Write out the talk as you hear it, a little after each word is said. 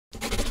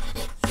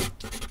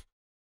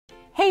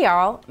Hey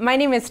y'all, my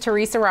name is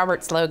Teresa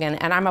Roberts Logan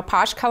and I'm a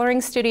Posh coloring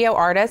studio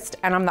artist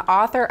and I'm the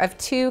author of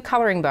 2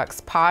 coloring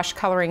books, Posh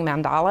Coloring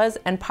Mandalas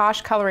and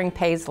Posh Coloring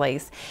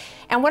Paisleys.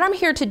 And what I'm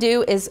here to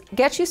do is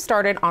get you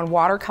started on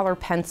watercolor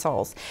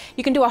pencils.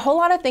 You can do a whole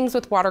lot of things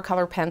with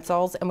watercolor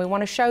pencils and we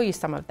want to show you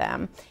some of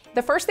them.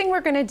 The first thing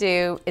we're going to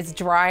do is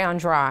dry on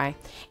dry.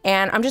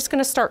 And I'm just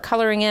going to start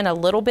coloring in a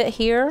little bit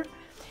here.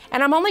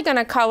 And I'm only going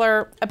to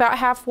color about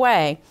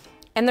halfway.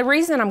 And the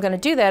reason I'm going to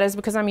do that is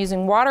because I'm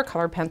using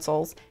watercolor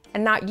pencils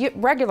and not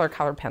regular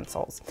colored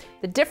pencils.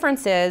 The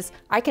difference is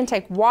I can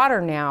take water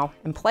now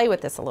and play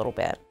with this a little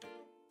bit.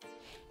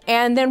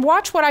 And then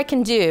watch what I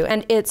can do.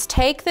 And it's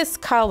take this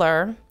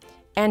color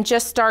and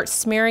just start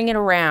smearing it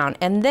around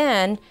and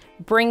then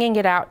bringing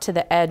it out to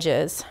the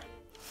edges.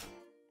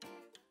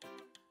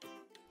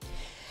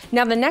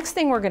 Now the next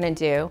thing we're gonna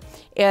do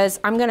is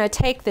I'm gonna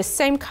take this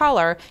same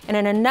color and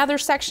in another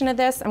section of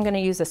this, I'm gonna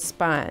use a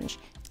sponge.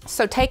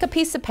 So take a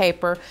piece of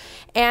paper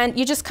and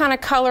you just kind of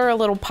color a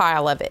little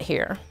pile of it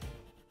here,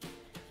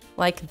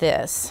 like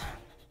this.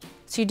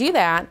 So you do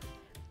that,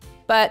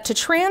 but to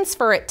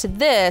transfer it to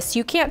this,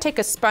 you can't take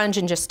a sponge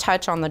and just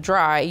touch on the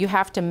dry. You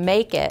have to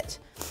make it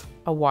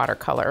a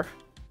watercolor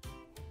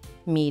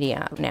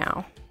media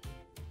now.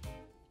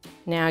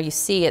 Now you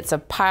see it's a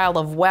pile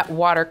of wet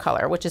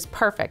watercolor, which is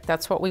perfect.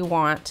 That's what we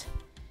want.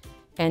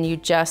 And you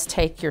just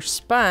take your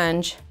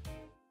sponge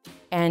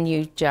and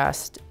you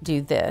just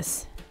do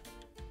this.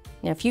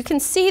 Now, if you can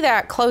see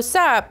that close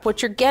up,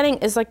 what you're getting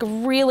is like a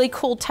really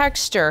cool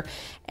texture.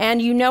 And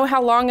you know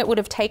how long it would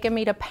have taken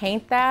me to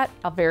paint that?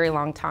 A very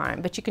long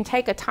time. But you can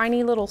take a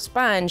tiny little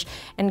sponge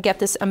and get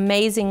this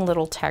amazing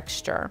little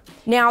texture.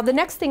 Now, the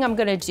next thing I'm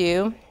gonna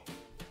do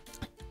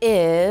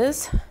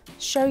is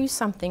show you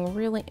something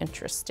really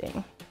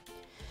interesting.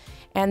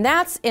 And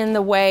that's in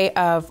the way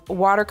of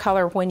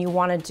watercolor when you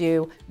wanna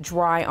do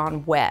dry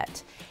on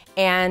wet.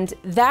 And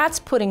that's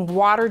putting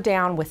water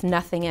down with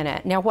nothing in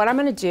it. Now what I'm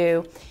gonna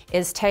do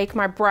is take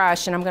my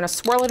brush and I'm gonna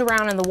swirl it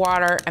around in the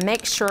water and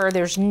make sure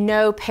there's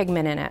no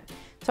pigment in it.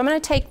 So I'm gonna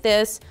take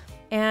this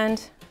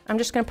and I'm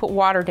just gonna put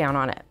water down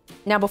on it.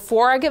 Now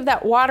before I give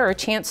that water a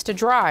chance to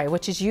dry,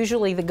 which is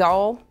usually the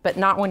goal, but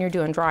not when you're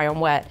doing dry on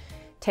wet,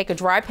 take a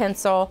dry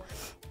pencil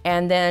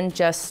and then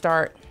just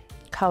start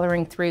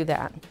coloring through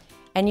that.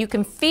 And you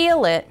can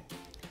feel it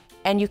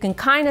and you can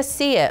kind of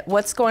see it,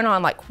 what's going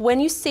on. Like when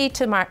you see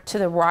to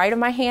the right of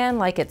my hand,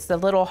 like it's a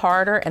little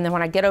harder, and then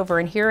when I get over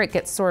in here, it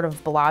gets sort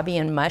of blobby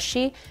and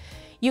mushy.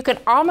 You can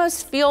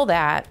almost feel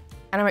that,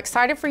 and I'm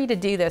excited for you to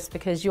do this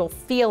because you'll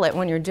feel it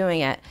when you're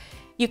doing it.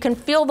 You can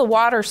feel the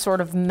water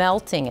sort of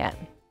melting it.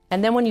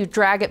 And then when you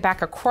drag it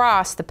back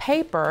across the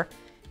paper,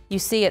 you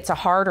see it's a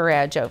harder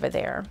edge over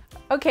there.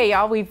 Okay,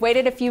 y'all, we've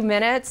waited a few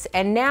minutes,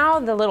 and now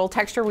the little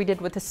texture we did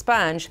with the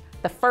sponge,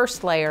 the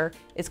first layer,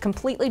 is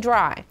completely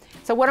dry.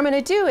 So what I'm gonna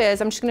do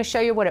is, I'm just gonna show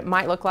you what it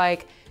might look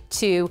like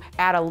to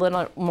add a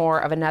little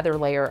more of another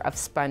layer of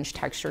sponge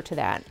texture to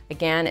that.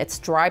 Again, it's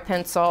dry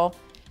pencil,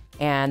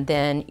 and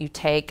then you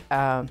take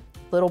a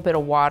little bit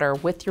of water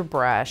with your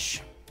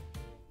brush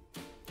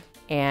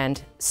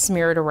and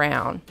smear it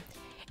around.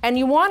 And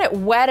you want it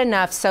wet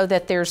enough so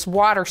that there's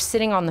water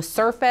sitting on the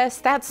surface.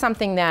 That's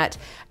something that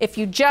if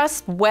you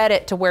just wet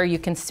it to where you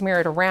can smear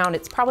it around,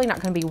 it's probably not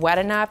gonna be wet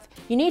enough.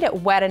 You need it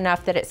wet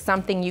enough that it's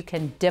something you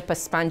can dip a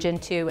sponge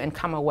into and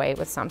come away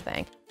with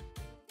something.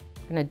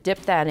 I'm gonna dip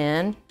that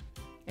in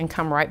and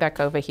come right back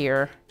over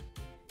here.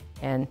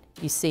 And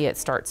you see it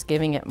starts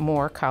giving it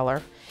more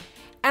color.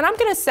 And I'm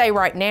gonna say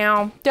right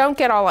now, don't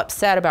get all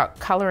upset about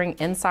coloring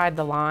inside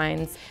the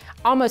lines.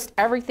 Almost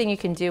everything you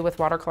can do with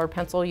watercolor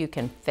pencil, you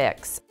can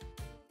fix.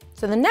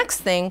 So the next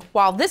thing,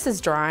 while this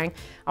is drying,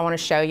 I want to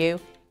show you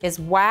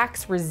is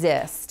wax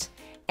resist.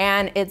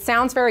 And it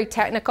sounds very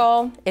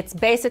technical. It's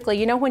basically,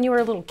 you know when you were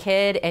a little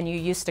kid and you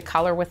used to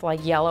color with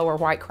like yellow or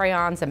white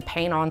crayons and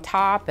paint on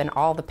top and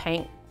all the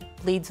paint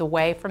bleeds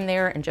away from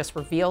there and just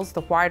reveals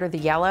the white or the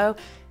yellow?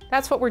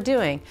 That's what we're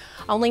doing.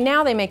 Only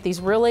now they make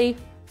these really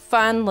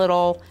fun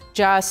little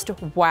just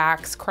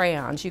wax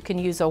crayons. You can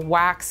use a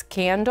wax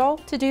candle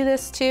to do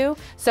this too.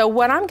 So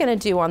what I'm gonna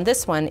do on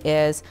this one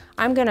is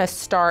I'm gonna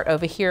start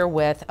over here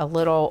with a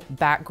little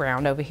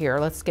background over here.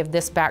 Let's give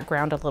this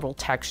background a little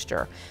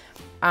texture.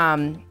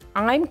 I'm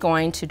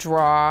going to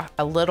draw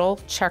a little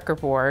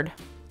checkerboard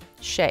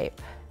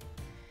shape.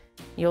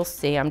 You'll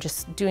see I'm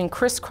just doing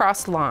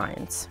crisscross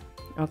lines,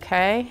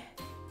 okay?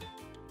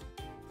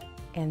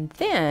 And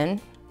then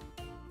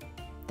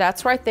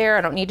that's right there,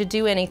 I don't need to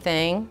do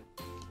anything.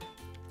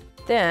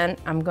 Then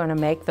I'm gonna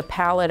make the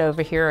palette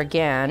over here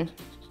again.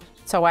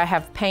 So I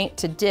have paint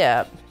to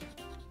dip.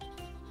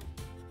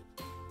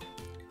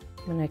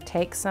 I'm gonna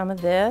take some of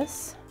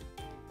this,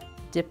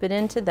 dip it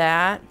into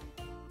that,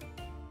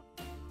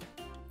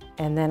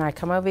 and then I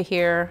come over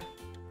here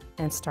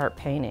and start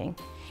painting.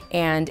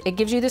 And it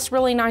gives you this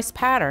really nice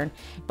pattern.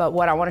 But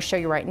what I want to show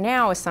you right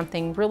now is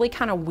something really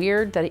kind of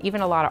weird that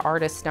even a lot of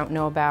artists don't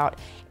know about.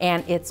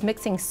 And it's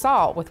mixing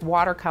salt with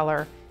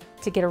watercolor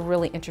to get a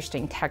really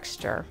interesting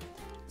texture.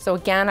 So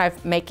again, I'm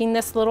making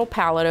this little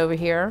palette over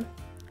here.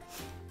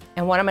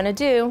 And what I'm gonna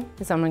do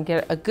is I'm gonna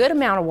get a good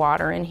amount of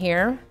water in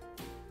here.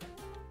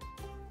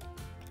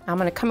 I'm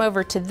gonna come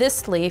over to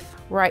this leaf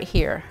right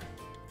here.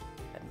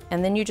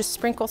 And then you just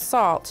sprinkle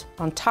salt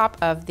on top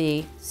of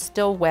the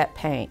still wet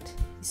paint.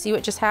 You see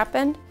what just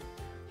happened?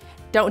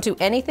 Don't do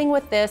anything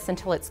with this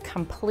until it's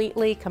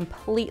completely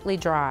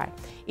dry.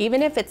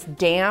 Even if it's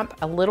damp,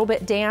 a little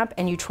bit damp,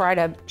 and you try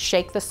to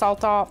shake the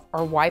salt off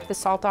or wipe the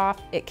salt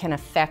off, it can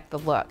affect the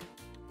look.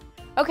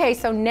 Okay,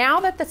 so now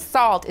that the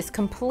salt is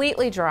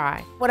completely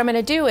dry, what I'm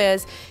gonna do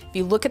is, if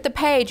you look at the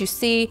page, you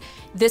see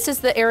this is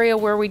the area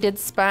where we did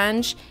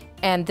sponge,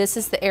 and this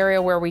is the area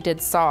where we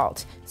did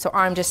salt. So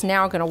I'm just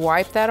now gonna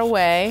wipe that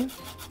away,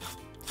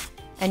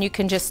 and you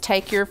can just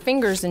take your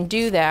fingers and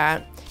do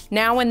that.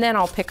 Now and then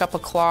I'll pick up a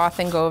cloth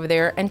and go over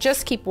there and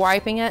just keep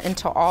wiping it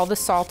until all the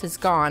salt is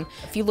gone.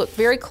 If you look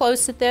very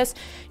close at this,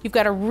 you've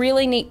got a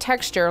really neat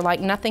texture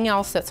like nothing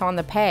else that's on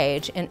the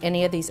page in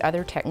any of these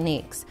other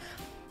techniques.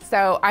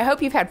 So I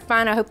hope you've had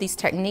fun. I hope these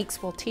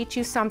techniques will teach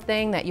you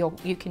something that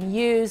you can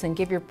use and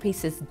give your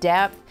pieces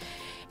depth.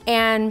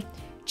 And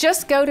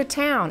just go to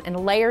town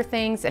and layer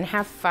things and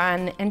have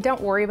fun, and don't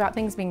worry about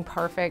things being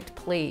perfect,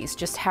 please.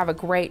 Just have a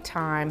great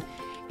time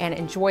and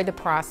enjoy the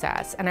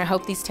process. And I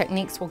hope these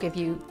techniques will give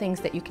you things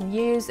that you can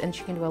use and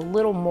you can do a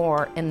little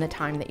more in the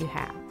time that you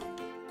have.